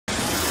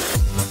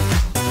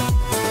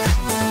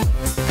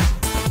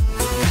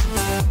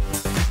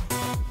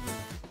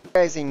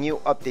Guys, a new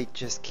update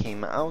just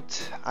came out,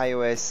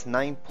 iOS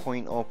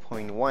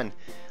 9.0.1.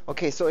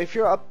 Okay, so if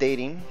you're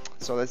updating,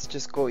 so let's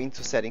just go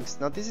into settings.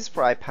 Now this is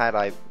for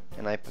iPad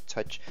and iPod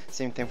Touch.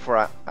 Same thing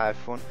for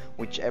iPhone.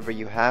 Whichever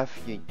you have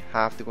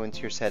to go into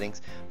your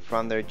settings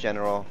from their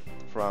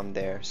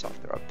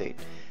software update.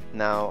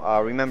 Now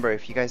remember,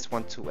 if you guys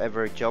want to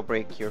ever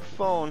jailbreak your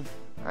phone,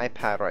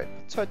 iPad or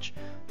iPod Touch,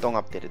 don't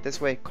update it this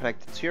way.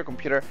 Connect it to your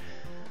computer.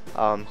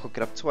 Hook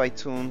it up to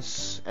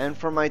iTunes, and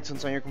from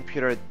iTunes on your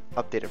computer,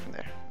 update it from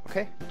there.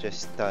 Okay,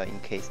 just in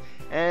case.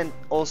 And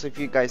also, if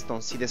you guys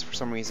don't see this for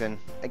some reason,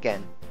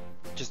 again,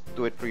 just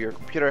do it through your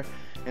computer,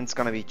 and it's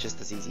gonna be just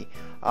as easy.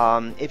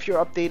 If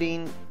you're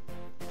updating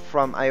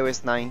from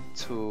iOS 9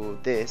 to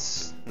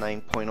this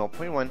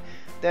 9.0.1,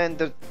 then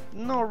there's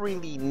no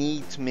really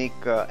need to make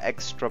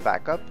extra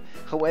backup.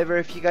 However,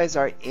 if you guys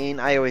are in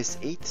iOS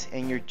 8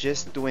 and you're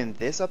just doing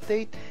this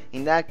update,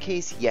 in that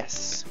case,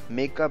 yes,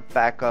 make a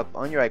backup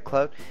on your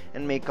iCloud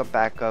and make a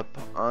backup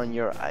on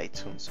your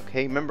iTunes.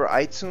 Okay, remember,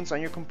 iTunes on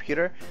your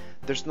computer,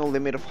 there's no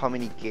limit of how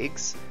many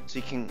gigs, so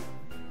you can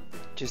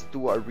just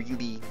do a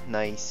really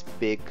nice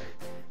big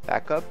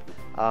backup.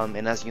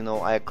 And as you know,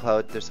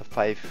 iCloud, there's a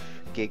 5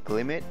 gig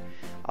limit,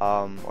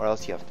 or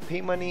else you have to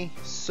pay money.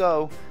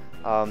 So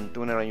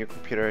doing it on your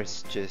computer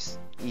is just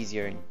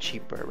easier and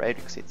cheaper, right?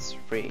 Because it's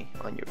free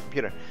on your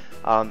computer.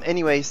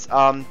 Anyways,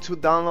 to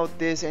download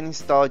this and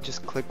install,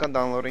 just click on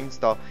download and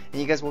install,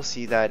 and you guys will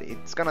see that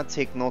it's gonna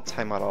take no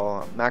time at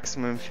all,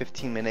 maximum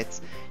 15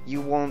 minutes. You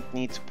won't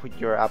need to put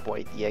your Apple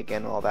ID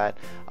again, all that.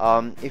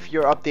 If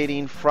you're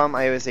updating from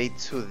iOS 8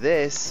 to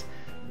this,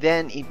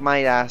 then it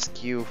might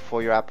ask you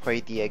for your Apple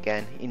ID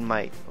again. It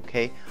might,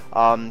 okay?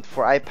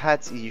 For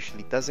iPads, it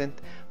usually doesn't.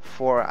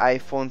 For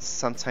iPhones,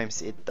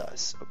 sometimes it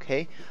does,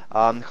 okay?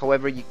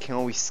 However, you can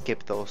always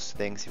skip those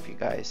things if you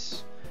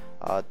guys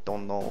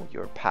don't know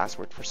your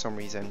password for some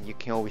reason. You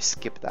can always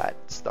skip that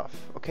stuff,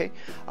 okay?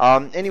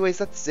 Anyways,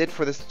 that's it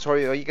for this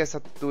tutorial. All you guys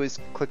have to do is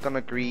click on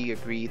agree,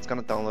 it's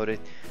gonna download it,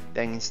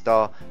 then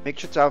install. Make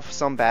sure to have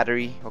some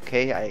battery,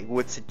 okay? I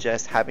would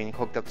suggest having it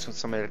hooked up to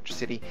some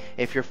electricity.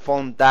 If your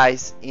phone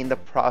dies in the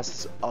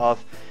process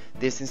of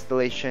this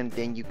installation,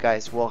 then you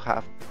guys will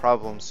have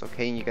problems,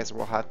 okay? And you guys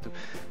will have to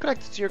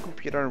connect it to your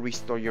computer and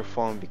restore your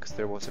phone because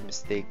there was a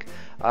mistake.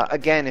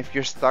 Again, if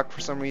you're stuck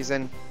for some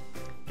reason,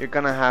 you're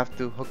gonna have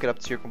to hook it up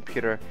to your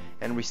computer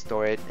and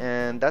restore it,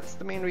 and that's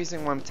the main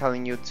reason why I'm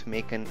telling you to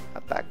make a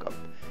backup.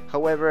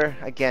 However,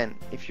 again,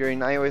 if you're in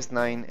iOS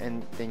 9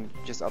 and then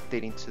just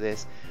updating to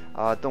this,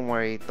 don't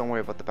worry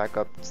about the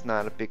backup. It's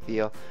not a big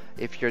deal.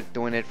 If you're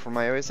doing it from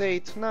iOS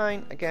 8 to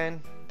 9,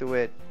 again, do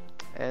it.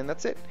 And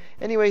that's it.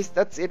 Anyways,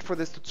 that's it for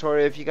this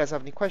tutorial. If you guys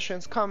have any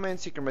questions,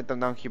 comments, you can write them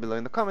down here below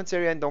in the comments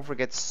area, and don't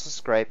forget to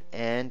subscribe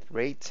and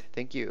rate.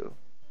 Thank you.